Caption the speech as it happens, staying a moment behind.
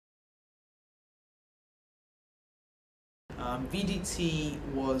VDT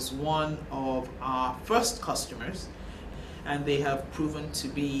was one of our first customers, and they have proven to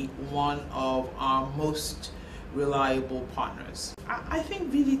be one of our most reliable partners. I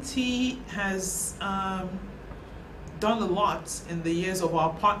think VDT has done a lot in the years of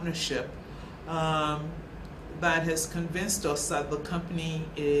our partnership that has convinced us that the company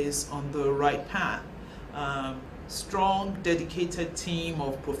is on the right path. Strong, dedicated team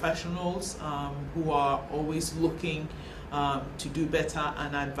of professionals who are always looking to do better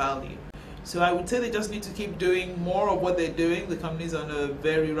and add value. So I would say they just need to keep doing more of what they're doing. The company's on a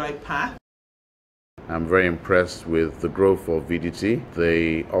very right path. I'm very impressed with the growth of VDT.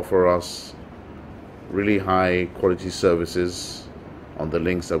 They offer us really high quality services on the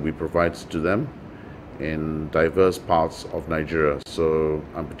links that we provide to them in diverse parts of Nigeria. So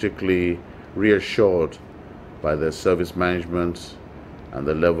I'm particularly reassured by their service management and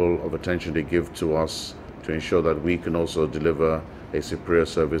the level of attention they give to us to ensure that we can also deliver a superior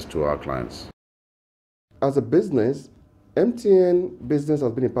service to our clients. As a business, MTN business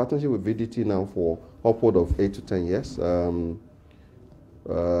has been in partnership with VDT now for upward of 8 to 10 years. And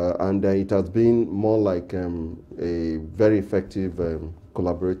it has been more like a very effective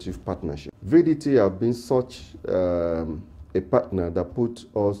collaborative partnership. VDT have been such a partner that put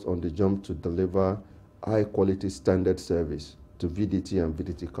us on the jump to deliver high quality standard service to VDT and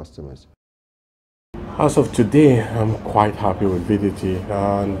VDT customers. As of today, I'm quite happy with VDT,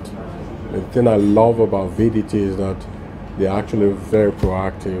 and the thing I love about VDT is that they're actually very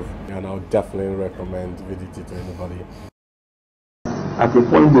proactive, and I would definitely recommend VDT to anybody. At a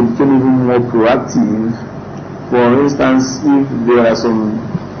point they became even more proactive. For instance, if there are some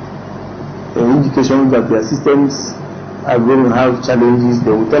indications that their systems are going to have challenges,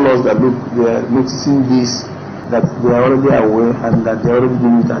 they will tell us that look, they are noticing this, that they are already aware and that they are already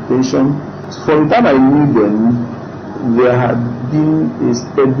giving it attention. So from the time I knew them, there had been a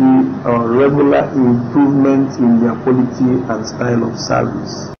steady or regular improvement in their quality and style of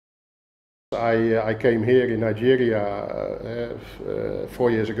service. I came here in Nigeria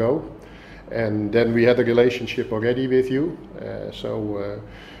 4 years ago, and then we had a relationship already with you. So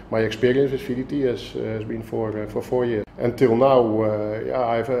my experience with VDT has been for 4 years. Until now,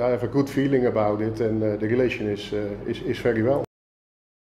 I have a good feeling about it, and the relation is very well.